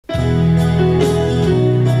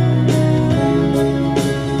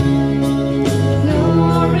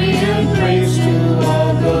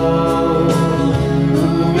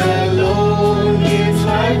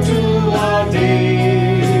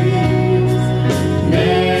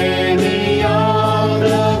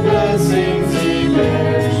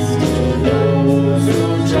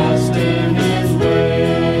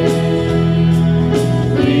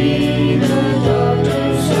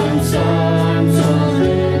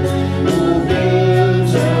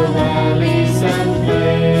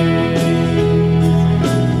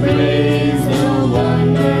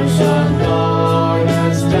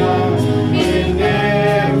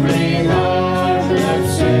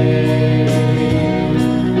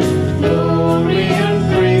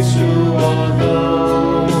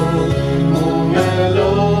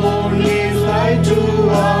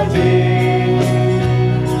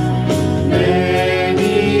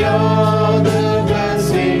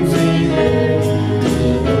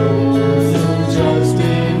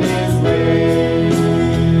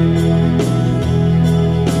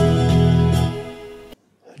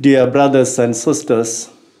Dear brothers and sisters,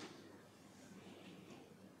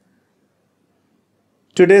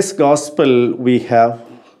 today's gospel we have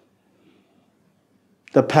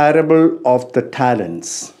the parable of the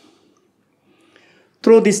talents.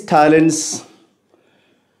 Through these talents,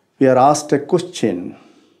 we are asked a question.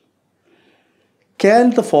 Can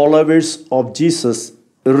the followers of Jesus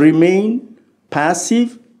remain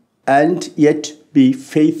passive and yet be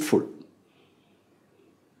faithful?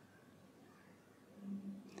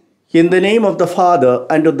 In the name of the Father,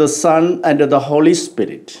 and of the Son, and of the Holy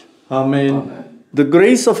Spirit. Amen. The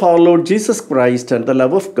grace of our Lord Jesus Christ and the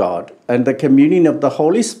love of God and the communion of the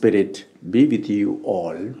Holy Spirit be with you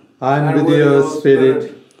all. And with your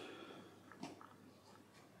spirit.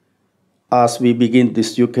 As we begin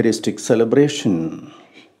this Eucharistic celebration,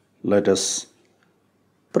 let us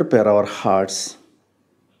prepare our hearts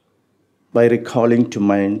by recalling to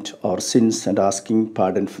mind our sins and asking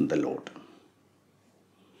pardon from the Lord.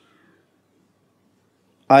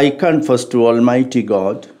 I confess to Almighty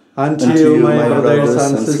God And to you, my brothers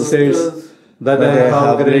and sisters, that I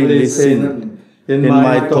have greatly sinned in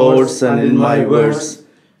my thoughts and in my words,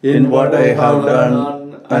 in what I have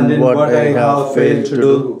done and in what I have failed to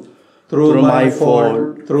do, through my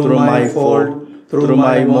fault, through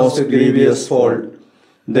my most grievous fault.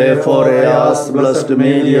 Therefore I ask Blessed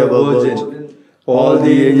Mary, our Virgin, all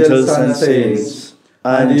the angels and saints,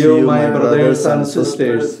 and you, my brothers and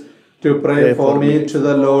sisters, to pray for me to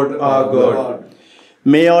the Lord our God.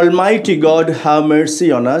 May Almighty God have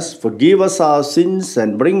mercy on us, forgive us our sins,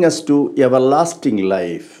 and bring us to everlasting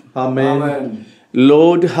life. Amen.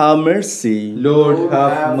 Lord, have mercy. Lord,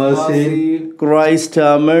 have mercy. Christ,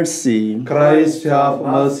 have mercy. Christ, have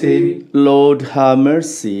mercy. Lord, have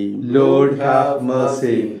mercy. Lord, have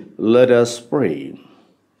mercy. Let us pray.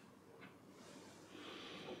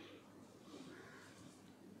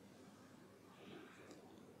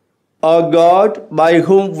 O God, by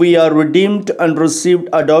whom we are redeemed and received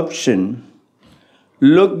adoption,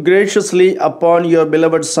 look graciously upon your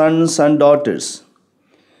beloved sons and daughters,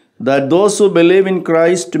 that those who believe in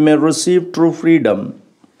Christ may receive true freedom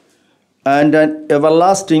and an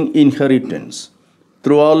everlasting inheritance.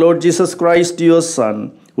 Through our Lord Jesus Christ, your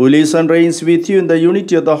Son, who lives and reigns with you in the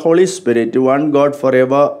unity of the Holy Spirit, one God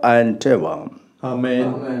forever and ever.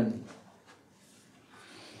 Amen. Amen.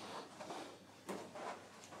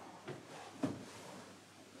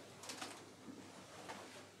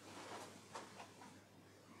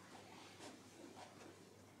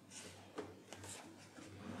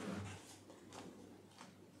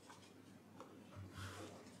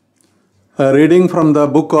 A reading from the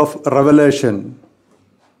book of Revelation.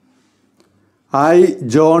 I,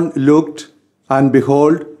 John, looked, and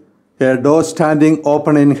behold, a door standing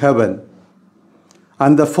open in heaven.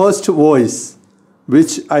 And the first voice,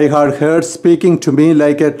 which I had heard speaking to me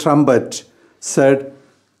like a trumpet, said,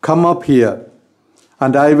 "Come up here,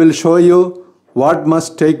 and I will show you what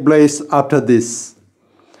must take place after this."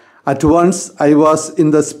 At once I was in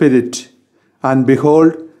the Spirit, and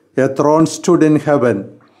behold, a throne stood in heaven,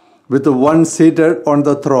 with one seated on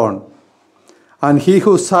the throne. And he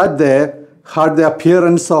who sat there had the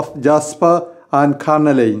appearance of jasper and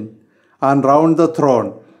carnelian, and round the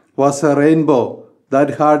throne was a rainbow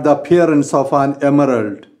that had the appearance of an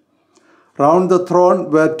emerald. Round the throne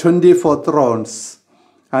were 24 thrones,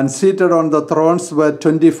 and seated on the thrones were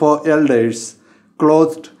 24 elders,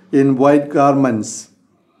 clothed in white garments,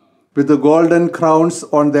 with the golden crowns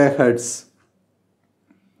on their heads.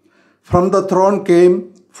 From the throne came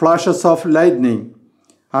flashes of lightning,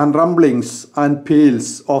 and rumblings and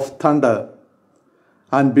peals of thunder.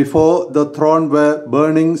 And before the throne were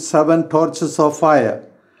burning 7 torches of fire,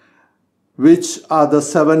 which are the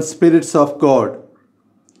 7 spirits of God.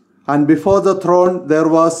 And before the throne there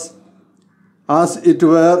was, as it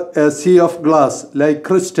were, a sea of glass like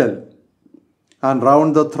crystal. And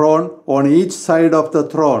round the throne, on each side of the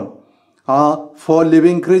throne, are 4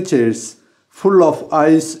 living creatures, full of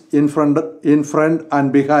eyes in front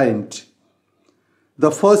and behind.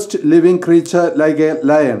 The first living creature like a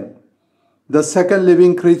lion, the second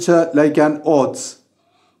living creature like an ox,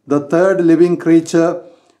 the third living creature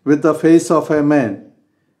with the face of a man,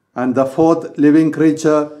 and the fourth living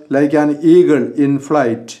creature like an eagle in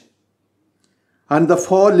flight. And the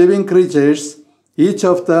 4 living creatures, each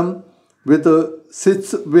of them with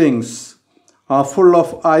 6 wings, are full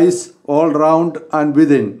of eyes all round and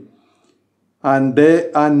within. And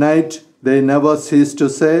day and night they never cease to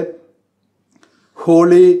say,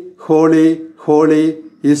 "Holy, holy, holy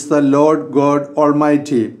is the Lord God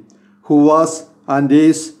Almighty, who was and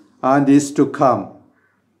is to come."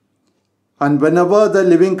 And whenever the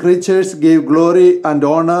living creatures give glory and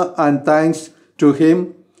honor and thanks to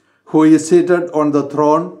him who is seated on the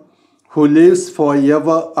throne, who lives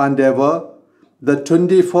forever and ever. The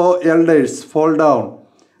 24 elders fall down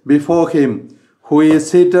before him who is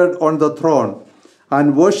seated on the throne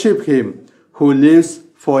and worship him who lives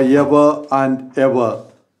forever and ever.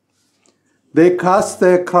 They cast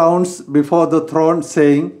their crowns before the throne,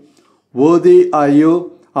 saying, Worthy are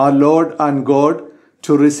you, our Lord and God,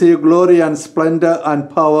 to receive glory and splendor and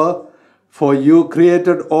power, for you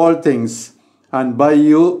created all things, and by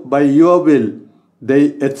your will, they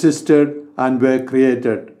existed and were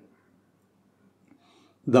created.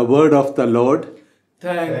 The word of the Lord.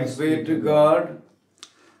 Thanks be to God.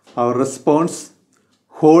 Our response,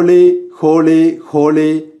 Holy, holy,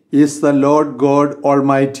 holy is the Lord God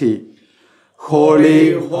Almighty.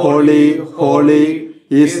 Holy, holy, holy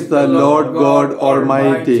is the Lord God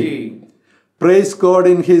Almighty. Praise God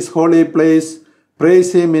in his holy place.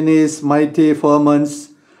 Praise him in his mighty firmaments.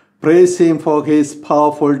 Praise him for his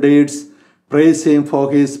powerful deeds. Praise him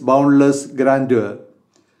for his boundless grandeur.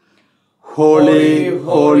 Holy,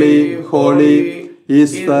 holy, holy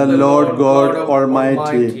is the Lord God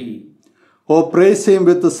Almighty. Oh, praise him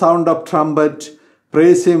with the sound of trumpet.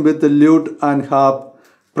 Praise him with the lute and harp.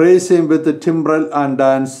 Praise him with the timbrel and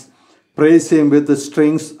dance. Praise him with the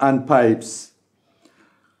strings and pipes.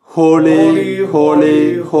 Holy,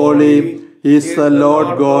 holy, holy is the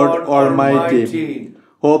Lord God Almighty.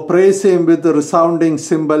 Oh, praise him with the resounding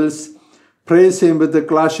cymbals. Praise him with the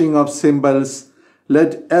clashing of cymbals.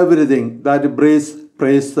 Let everything that breathes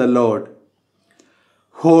praise the Lord.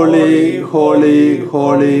 Holy, holy,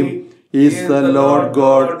 holy is the Lord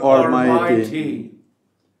God Almighty.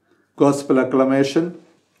 Gospel acclamation.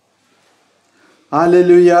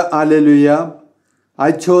 Alleluia, alleluia.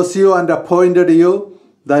 I chose you and appointed you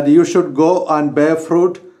that you should go and bear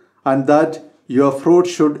fruit, and that your fruit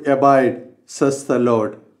should abide, says the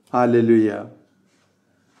Lord. Alleluia.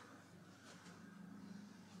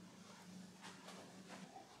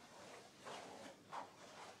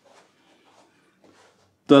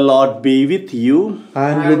 The Lord be with you.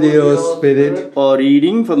 And with your spirit. A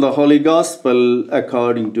reading from the Holy Gospel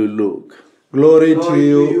according to Luke. Glory to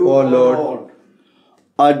you, O Lord.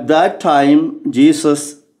 At that time,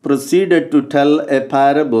 Jesus proceeded to tell a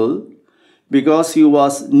parable because he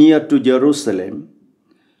was near to Jerusalem,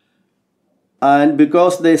 and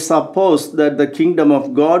because they supposed that the kingdom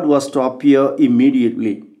of God was to appear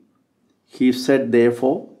immediately. He said,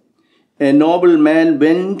 therefore, a noble man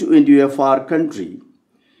went into a far country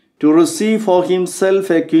to receive for himself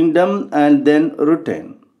a kingdom and then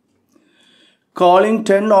return. Calling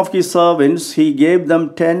 10 of his servants, he gave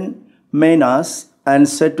them 10 minas and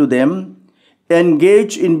said to them,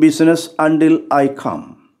 engage in business until I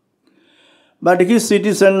come. But his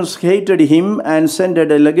citizens hated him and sent a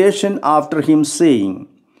delegation after him, saying,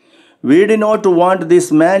 we do not want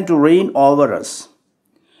this man to reign over us.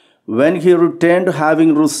 When he returned,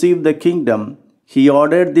 having received the kingdom, he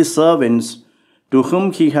ordered the servants to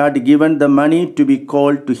whom he had given the money to be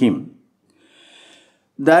called to him,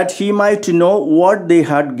 that he might know what they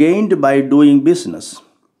had gained by doing business.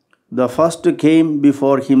 The first came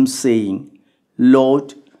before him, saying,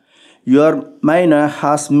 Lord, your mina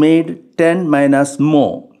has made 10 minas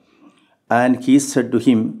more. And he said to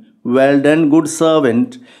him, well done, good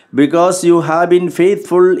servant, because you have been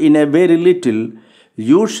faithful in a very little,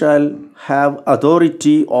 you shall have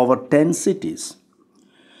authority over 10 cities.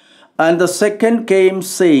 And the second came,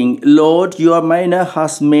 saying, Lord, your mina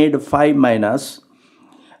has made 5 minas.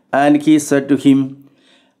 And he said to him,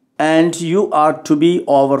 and you are to be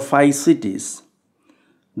over 5 cities.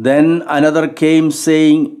 Then another came,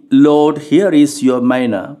 saying, Lord, here is your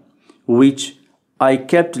mina, which I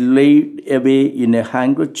kept laid away in a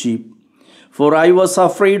handkerchief, for I was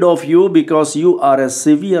afraid of you, because you are a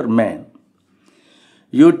severe man.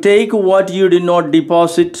 You take what you did not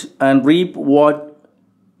deposit and reap what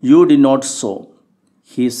you did not sow.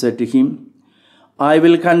 He said to him, I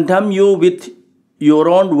will condemn you with your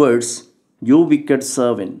own words, you wicked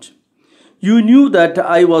servant. You knew that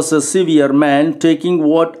I was a severe man, taking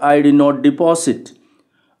what I did not deposit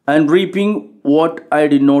and reaping what I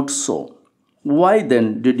did not sow. Why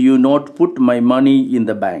then did you not put my money in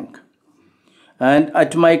the bank? And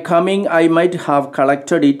at my coming I might have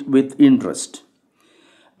collected it with interest.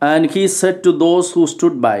 And he said to those who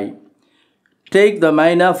stood by, take the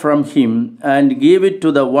mina from him and give it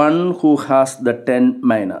to the one who has the 10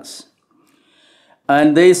 minas.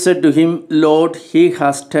 And they said to him, Lord, he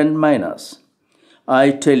has 10 minas.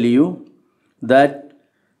 I tell you that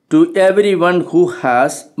to everyone who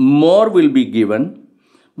has, more will be given,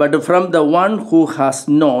 but from the one who has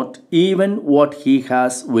not, even what he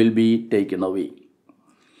has will be taken away.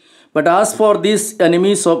 But as for these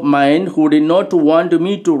enemies of mine who did not want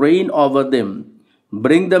me to reign over them,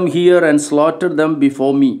 bring them here and slaughter them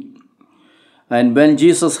before me. And when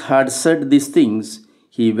Jesus had said these things,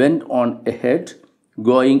 he went on ahead,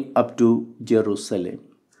 going up to Jerusalem.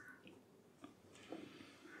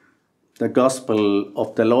 The Gospel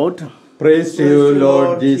of the Lord. Praise to you,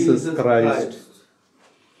 Lord Jesus Christ.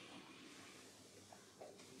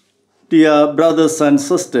 Dear brothers and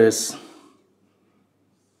sisters,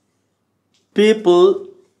 people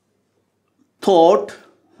thought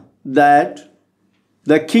that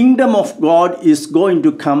the kingdom of God is going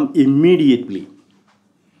to come immediately.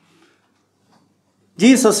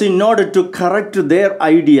 Jesus, in order to correct their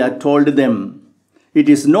idea, told them, it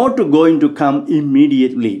is not going to come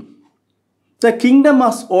immediately. The kingdom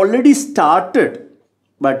has already started,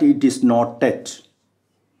 but it is not yet.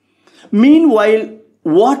 Meanwhile,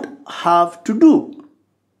 what have to do?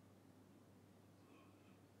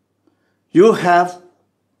 You have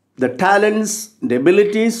the talents, the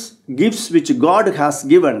abilities, gifts which God has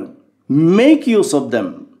given. Make use of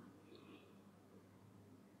them.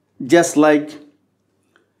 Just like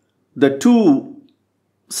the two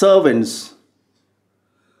servants,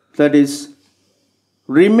 that is,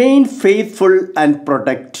 remain faithful and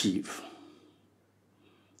productive.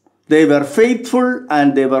 They were faithful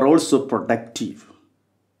and they were also productive.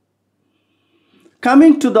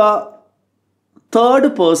 Coming to the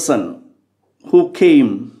third person who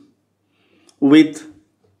came with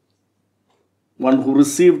one who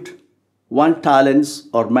received 1 talent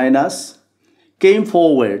or minas, came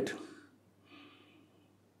forward.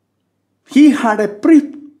 He had a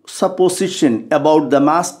presupposition about the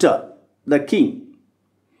master, the king.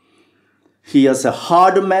 He is a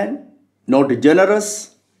hard man, not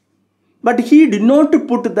generous, but he did not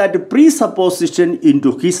put that presupposition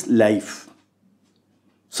into his life.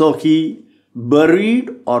 So he buried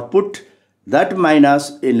or put that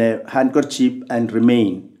minas in a handkerchief and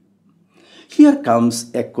remained. Here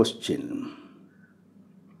comes a question.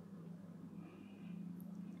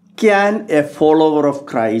 Can a follower of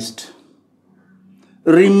Christ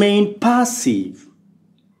remain passive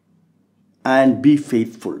and be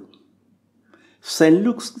faithful? St.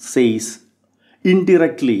 Luke says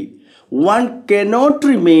indirectly, one cannot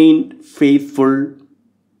remain faithful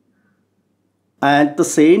and at the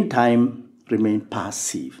same time remain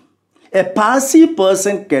passive. A passive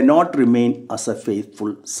person cannot remain as a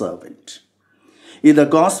faithful servant. In the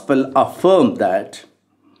gospel affirmed that,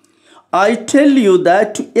 I tell you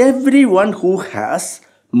that to everyone who has,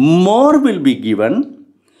 more will be given,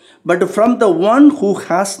 but from the one who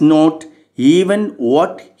has not, even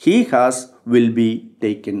what he has will be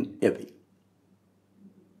taken away.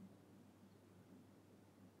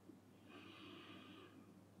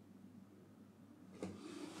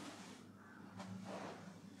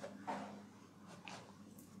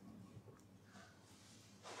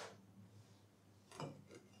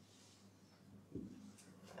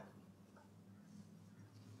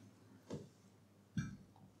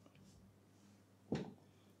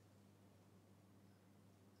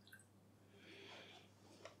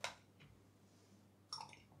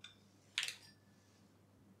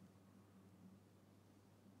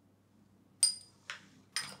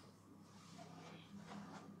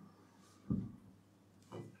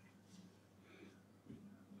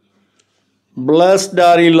 Blessed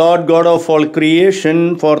are you, Lord God of all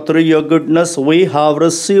creation, for through your goodness we have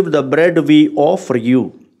received the bread we offer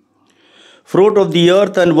you. Fruit of the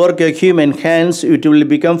earth and work of human hands, it will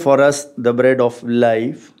become for us the bread of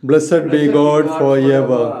life. Blessed be God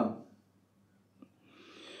forever.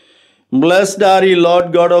 Blessed are you,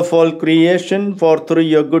 Lord God of all creation, for through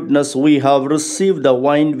your goodness we have received the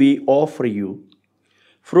wine we offer you.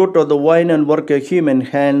 Fruit of the vine and work of human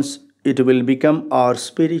hands, it will become our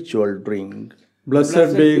spiritual drink.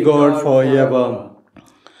 Blessed be God forever.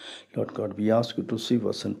 Lord God, we ask you to save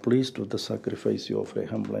us and please do the sacrifice you offer a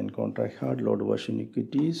humble and contrite heart. Lord, wash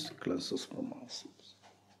iniquities, cleanse us from our sins.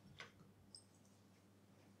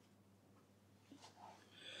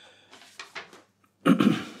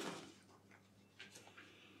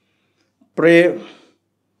 Pray,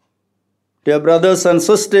 dear brothers and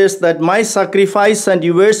sisters, that my sacrifice and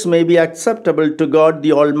yours may be acceptable to God,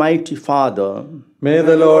 the Almighty Father. May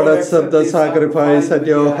the Lord accept the sacrifice at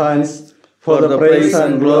your hands for the praise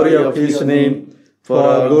and glory of his name, for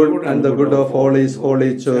our good and the good of all his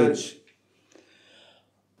holy church.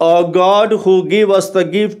 O God, who give us the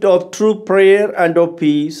gift of true prayer and of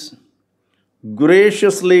peace,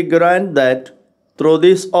 graciously grant that through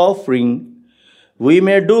this offering we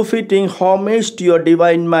may do fitting homage to your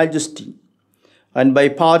divine majesty, and by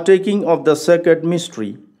partaking of the sacred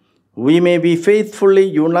mystery, we may be faithfully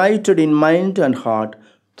united in mind and heart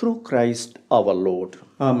through Christ our Lord.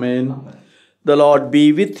 Amen. The Lord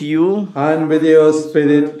be with you. And with your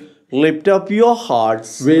spirit, Lift up your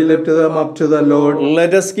hearts. we lift them up to the Lord.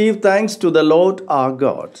 Let us give thanks to the Lord our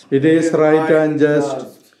God. It is right and just.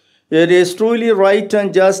 It is truly right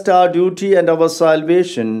and just, our duty and our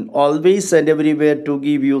salvation, always and everywhere to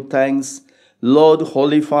give you thanks, Lord,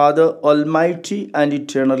 Holy Father, Almighty and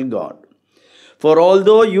Eternal God. For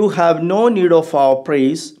although you have no need of our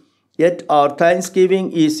praise, yet our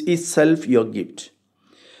thanksgiving is itself your gift.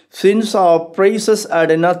 Since our praises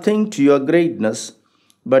add nothing to your greatness,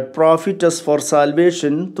 but profit us for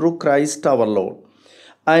salvation through Christ our Lord,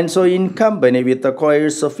 and so in company with the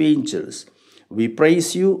choirs of angels, we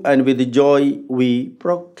praise you, and with joy we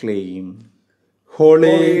proclaim.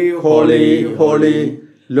 Holy, holy, holy,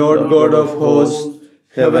 Lord God of hosts,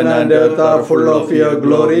 heaven and earth are full of your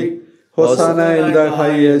glory. Hosanna in the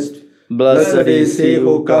highest. Blessed is he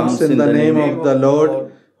who comes in the name of the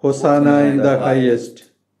Lord. Hosanna in the highest.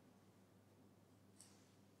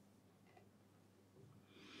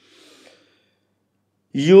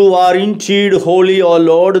 You are indeed holy, O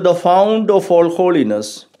Lord, the fount of all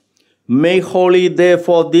holiness. Make holy,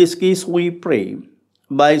 therefore, these gifts, we pray,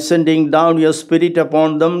 by sending down your Spirit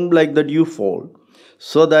upon them like the dewfall,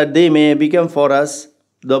 so that they may become for us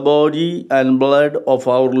the body and blood of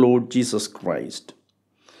our Lord Jesus Christ.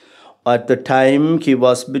 At the time he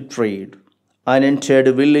was betrayed and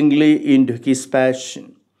entered willingly into his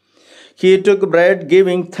passion, he took bread,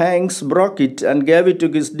 giving thanks, broke it, and gave it to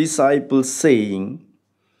his disciples, saying,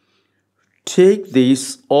 "Take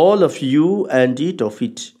this, all of you, and eat of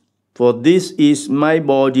it, for this is my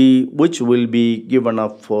body, which will be given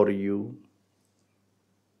up for you."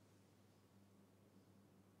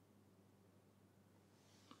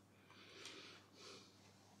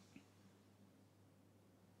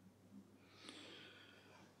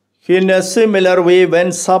 In a similar way,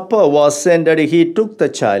 when supper was ended, he took the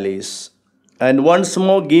chalice, and once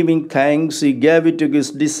more giving thanks, he gave it to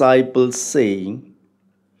his disciples, saying,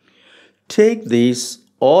 "Take this,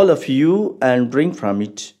 all of you, and drink from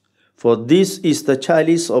it, for this is the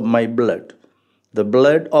chalice of my blood, the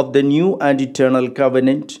blood of the new and eternal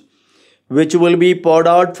covenant, which will be poured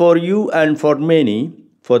out for you and for many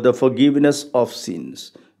for the forgiveness of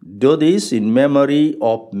sins. Do this in memory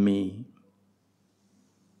of me."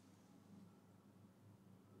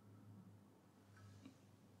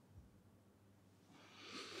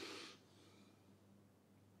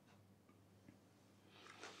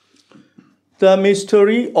 The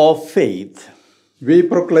mystery of faith. We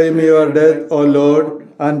proclaim your death, O Lord,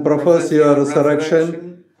 and profess your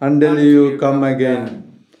resurrection until you come again.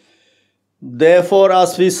 Therefore,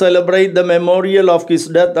 as we celebrate the memorial of his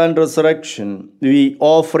death and resurrection, we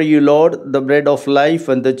offer you, Lord, the bread of life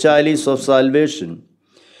and the chalice of salvation,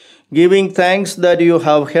 giving thanks that you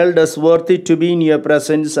have held us worthy to be in your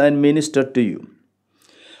presence and minister to you.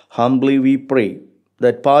 Humbly we pray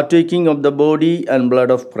that partaking of the body and blood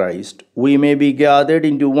of Christ, we may be gathered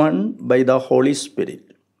into one by the Holy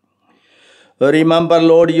Spirit. Remember,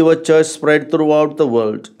 Lord, your church spread throughout the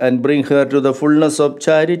world, and bring her to the fullness of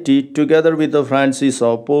charity, together with the Francis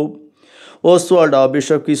our Pope, Oswald our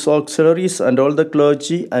Bishop, his auxiliaries, and all the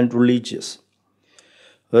clergy and religious.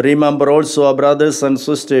 Remember also our brothers and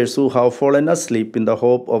sisters who have fallen asleep in the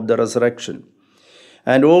hope of the resurrection,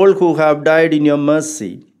 and all who have died in your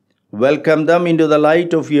mercy. Welcome them into the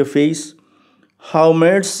light of your face. Have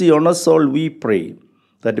mercy on us all, we pray,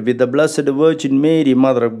 that with the Blessed Virgin Mary,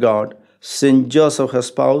 Mother of God, Saint Joseph, her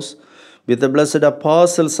spouse, with the blessed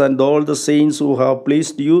apostles and all the saints who have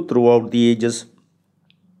pleased you throughout the ages,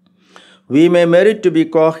 we may merit to be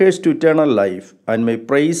co-heirs to eternal life, and may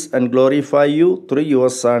praise and glorify you through your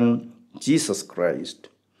Son, Jesus Christ.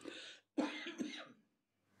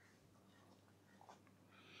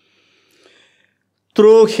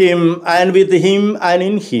 Through him, and with him, and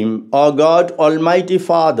in him, O God, Almighty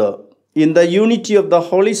Father, in the unity of the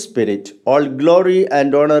Holy Spirit, all glory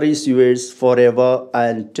and honor is yours forever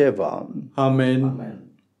and ever. Amen. Amen.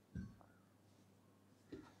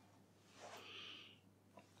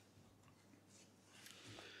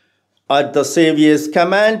 At the Saviour's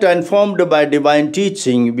command and formed by divine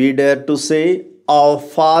teaching, we dare to say, Our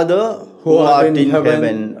Father, who art in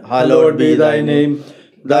heaven, hallowed be thy name.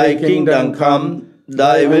 Thy kingdom come,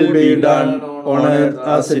 thy will be done on earth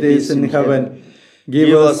as it is in heaven.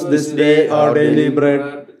 Give us this day our daily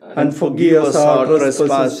bread, and forgive us our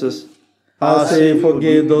trespasses, as we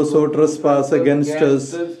forgive those who trespass against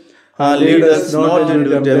us. And lead us not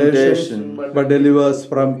into temptation, but deliver us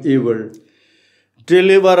from evil.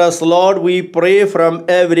 Deliver us, Lord, we pray, from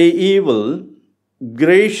every evil.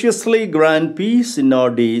 graciously grant peace in our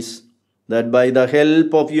days, that by the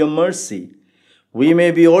help of your mercy we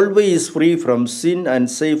may be always free from sin and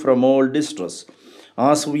safe from all distress,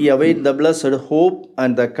 as we await the blessed hope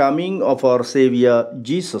and the coming of our Savior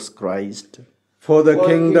Jesus Christ. For the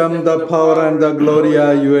kingdom, the power, and the glory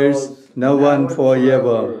are yours, now and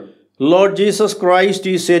forever. Lord Jesus Christ,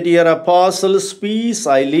 you said to your apostles, peace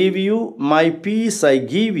I leave you, my peace I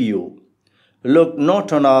give you. Look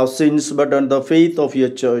not on our sins, but on the faith of your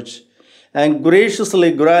church, and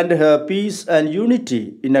graciously grant her peace and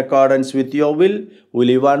unity in accordance with your will, who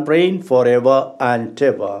live and reign forever and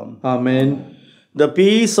ever. Amen. The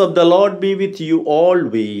peace of the Lord be with you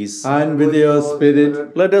always. And with your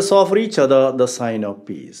spirit. Let us offer each other the sign of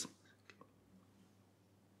peace.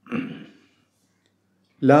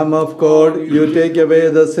 Lamb of God, you take away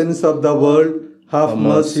the sins of the world, have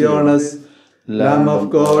mercy on us. Lamb of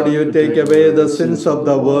God, you take away the sins of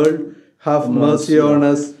the world, have mercy on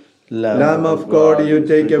us. Lamb of God, you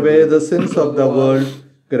take away the sins of the world,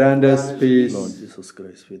 grant us peace. Lord Jesus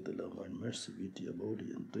Christ, with the love and mercy, eat your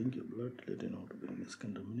body and drink your blood, let it not bring us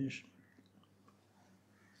condemnation.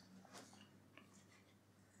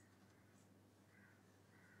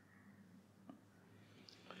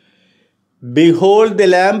 Behold the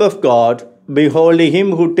Lamb of God, behold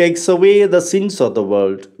him who takes away the sins of the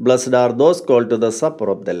world. Blessed are those called to the supper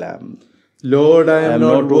of the Lamb. Lord, I am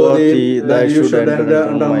not worthy that you should enter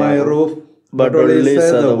under my roof, but only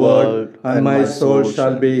say the word, and my soul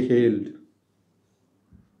shall be healed.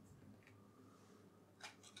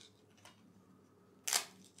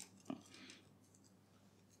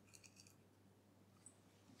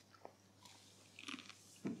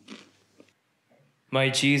 My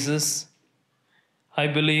Jesus, I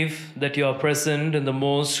believe that you are present in the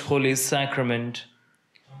most holy sacrament.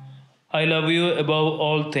 I love you above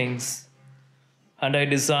all things, and I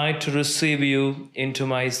desire to receive you into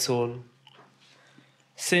my soul.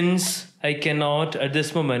 Since I cannot at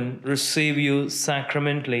this moment receive you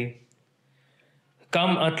sacramentally,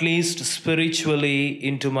 come at least spiritually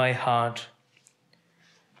into my heart.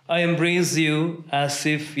 I embrace you as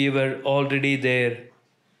if you were already there,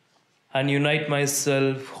 and unite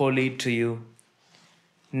myself wholly to you.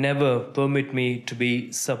 Never permit me to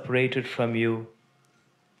be separated from you.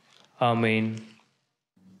 Amen.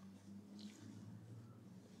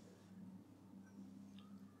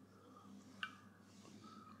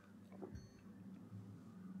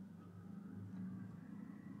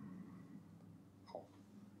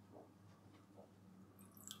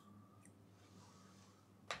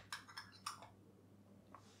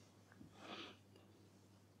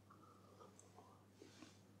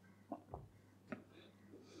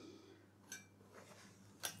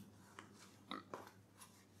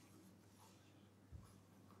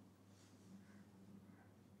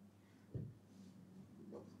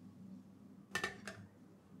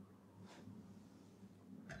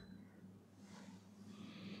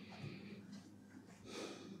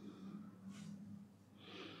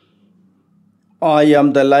 I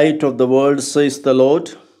am the light of the world, says the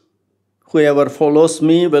Lord. Whoever follows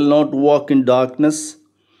me will not walk in darkness,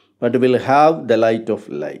 but will have the light of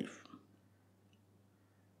life.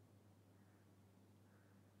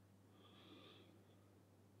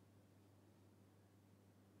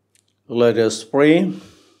 Let us pray.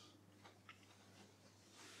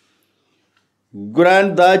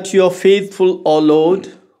 Grant that your faithful, O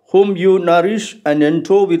Lord, whom you nourish and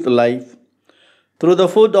endow with life, through the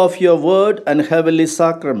food of your word and heavenly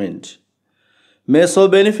sacrament, may so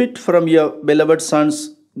benefit from your beloved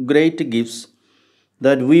Son's great gifts,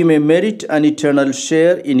 that we may merit an eternal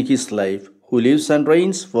share in his life, who lives and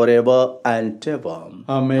reigns forever and ever.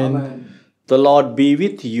 Amen. The Lord be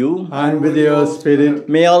with you. And with your spirit.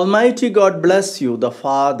 May Almighty God bless you, the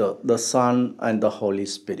Father, the Son, and the Holy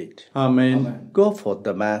Spirit. Amen. Go forth,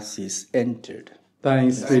 the Mass is entered.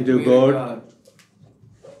 Thanks be to God.